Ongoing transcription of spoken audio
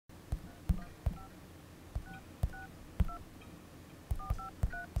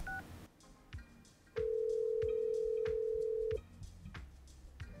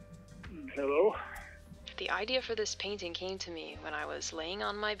idea for this painting came to me when I was laying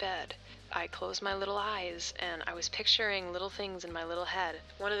on my bed. I closed my little eyes and I was picturing little things in my little head.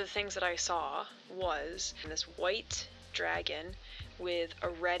 One of the things that I saw was this white dragon with a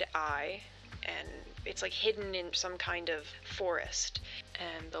red eye, and it's like hidden in some kind of forest.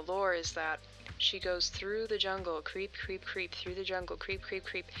 And the lore is that she goes through the jungle, creep, creep, creep, through the jungle, creep, creep,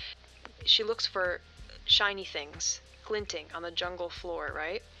 creep. She looks for shiny things glinting on the jungle floor,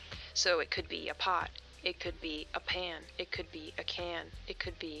 right? So it could be a pot, it could be a pan, it could be a can, it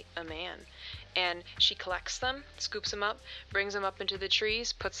could be a man. And she collects them, scoops them up, brings them up into the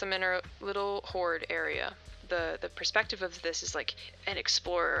trees, puts them in her little hoard area. The perspective of this is like an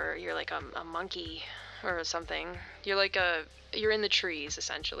explorer. You're like a monkey or something. You're in the trees,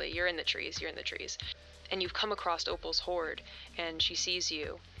 essentially. You're in the trees. And you've come across Opal's hoard, and she sees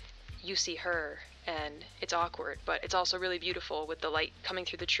you. You see her, and it's awkward, but it's also really beautiful with the light coming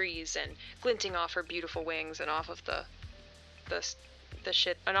through the trees and glinting off her beautiful wings and off of the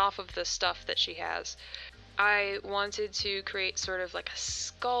shit and off of the stuff that she has. I wanted to create sort of like a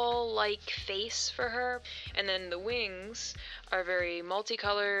skull-like face for her, and then the wings are very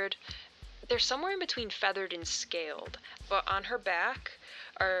multicolored. They're somewhere in between feathered and scaled, but on her back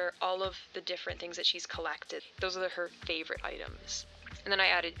are all of the different things that she's collected. Those are her favorite items. And then I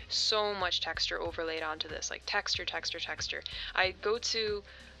added so much texture overlaid onto this, like texture. I go to,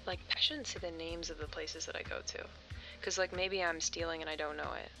 like, I shouldn't say the names of the places that I go to, because like maybe I'm stealing and I don't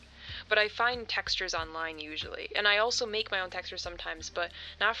know it. But I find textures online usually, and I also make my own textures sometimes, but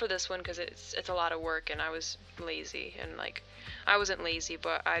not for this one because it's a lot of work, and I was lazy, and like, I wasn't lazy,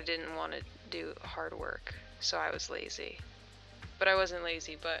 but I didn't want to do hard work, so I was lazy. But I wasn't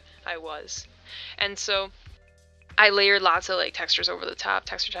lazy, but I was. And so I layered lots of like textures over the top,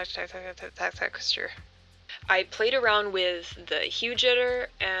 texture. I played around with the hue jitter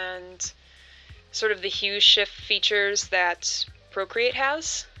and sort of the hue shift features that Procreate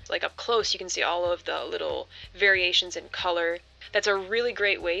has. Like up close you can see all of the little variations in color. That's a really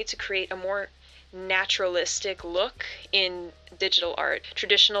great way to create a more naturalistic look in digital art.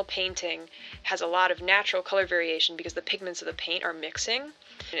 Traditional painting has a lot of natural color variation because the pigments of the paint are mixing.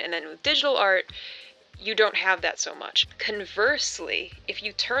 And then with digital art, you don't have that so much. Conversely, if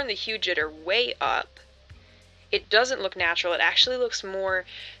you turn the hue jitter way up, it doesn't look natural. It actually looks more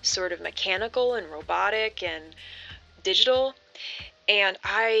sort of mechanical and robotic and digital. And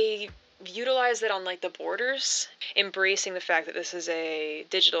I utilize that on like the borders, embracing the fact that this is a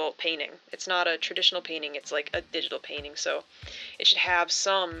digital painting. It's not a traditional painting, it's like a digital painting, so it should have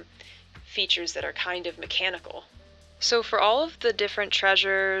some features that are kind of mechanical. So for all of the different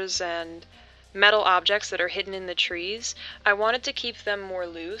treasures and metal objects that are hidden in the trees, I wanted to keep them more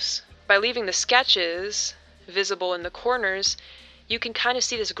loose. By leaving the sketches visible in the corners, you can kind of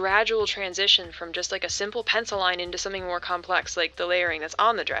see this gradual transition from just like a simple pencil line into something more complex, like the layering that's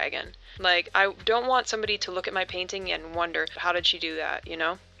on the dragon. Like, I don't want somebody to look at my painting and wonder, how did she do that, you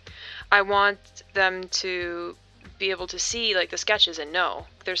know? I want them to be able to see like the sketches and know.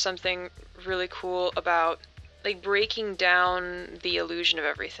 There's something really cool about like breaking down the illusion of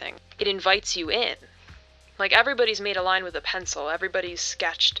everything. It invites you in. Like, everybody's made a line with a pencil, everybody's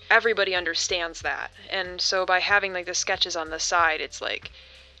sketched, everybody understands that. And so by having like the sketches on the side, it's like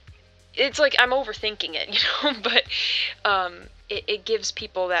I'm overthinking it, you know, but it gives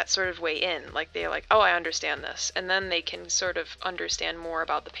people that sort of way in. Like, they're like, oh, I understand this. And then they can sort of understand more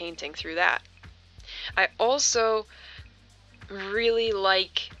about the painting through that. I also really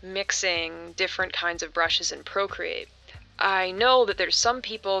like mixing different kinds of brushes in Procreate. I know that there's some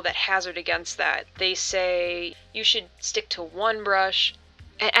people that hazard against that. They say you should stick to one brush,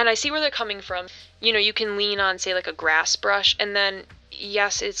 and I see where they're coming from. You know, you can lean on, say, like a grass brush, and then,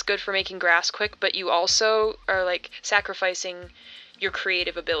 yes, it's good for making grass quick, but you also are, like, sacrificing your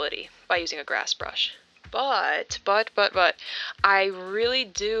creative ability by using a grass brush. But, I really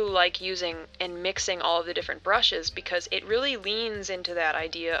do like using and mixing all of the different brushes because it really leans into that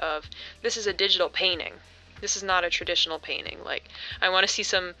idea of, this is a digital painting. This is not a traditional painting. Like, I want to see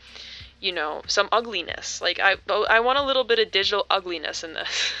some, you know, some ugliness. Like, I want a little bit of digital ugliness in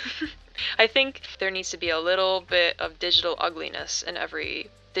this. I think there needs to be a little bit of digital ugliness in every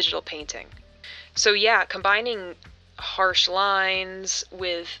digital painting. So yeah, combining harsh lines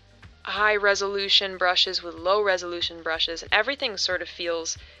with high resolution brushes with low resolution brushes, and everything sort of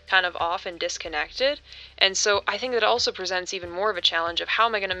feels kind of off and disconnected. And so I think that also presents even more of a challenge of how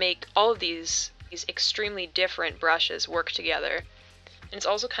am I going to make all of these extremely different brushes work together. And it's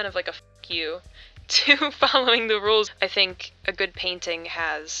also kind of like a fuck you to following the rules. I think a good painting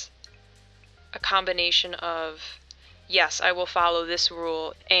has a combination of, yes, I will follow this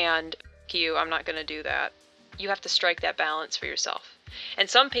rule, and fuck you, I'm not going to do that. you have to strike that balance for yourself. And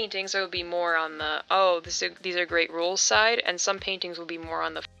some paintings will be more on the, oh, these are great rules side, and some paintings will be more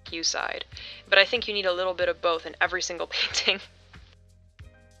on the f you side. But I think you need a little bit of both in every single painting.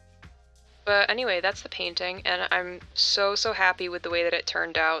 But anyway, that's the painting, and I'm so happy with the way that it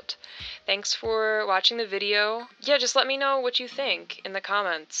turned out. Thanks for watching the video. Yeah, just let me know what you think in the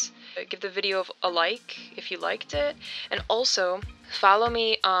comments. Give the video a like if you liked it, and also follow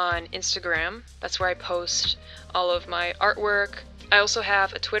me on Instagram. That's where I post all of my artwork. I also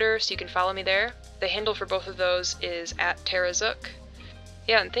have a Twitter, so you can follow me there. The handle for both of those is @TaraZook.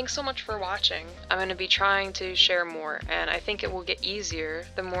 Yeah, and thanks so much for watching. I'm going to be trying to share more, and I think it will get easier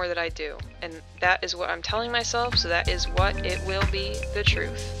the more that I do. And that is what I'm telling myself, so that is what it will be, the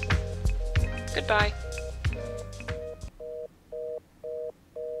truth. Goodbye.